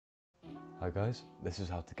Hi guys, this is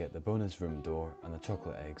how to get the bonus room door and the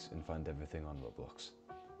chocolate eggs in Find Everything on Roblox.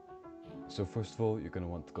 So first of all, you're going to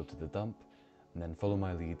want to go to the dump and then follow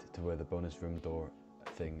my lead to where the bonus room door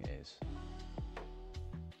thing is.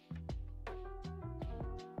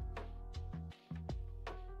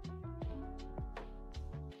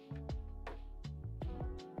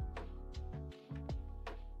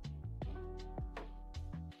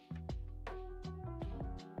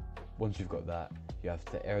 Once you've got that, you have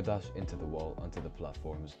to air dash into the wall onto the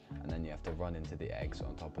platforms, and then you have to run into the eggs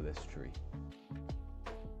on top of this tree.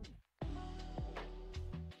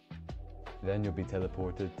 Then you'll be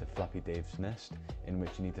teleported to Flappy Dave's nest, in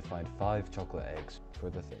which you need to find 5 chocolate eggs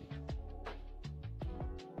for the thing.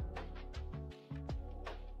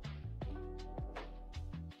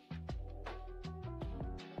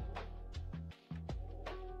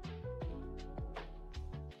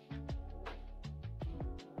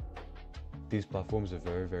 These platforms are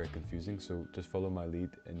very confusing, so just follow my lead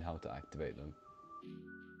in how to activate them.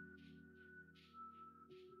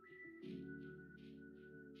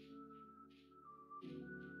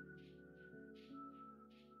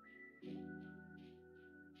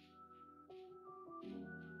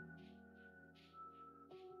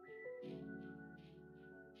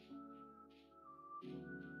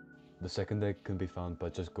 The second egg can be found by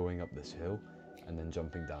just going up this hill and then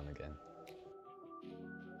jumping down again.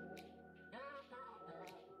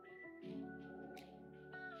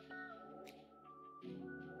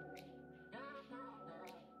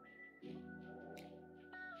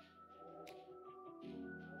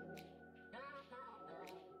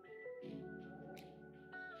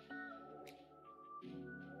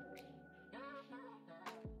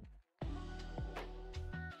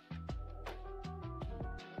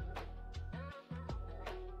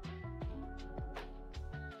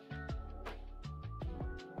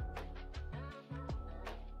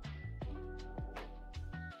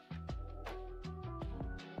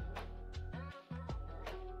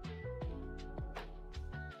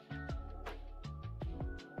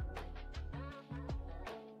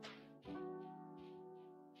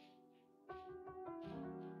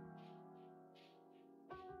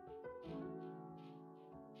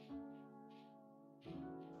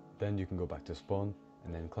 Then you can go back to spawn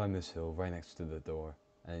and then climb this hill right next to the door,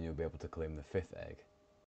 and then you'll be able to claim the 5th egg.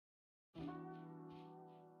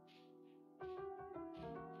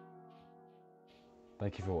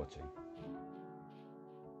 Thank you for watching.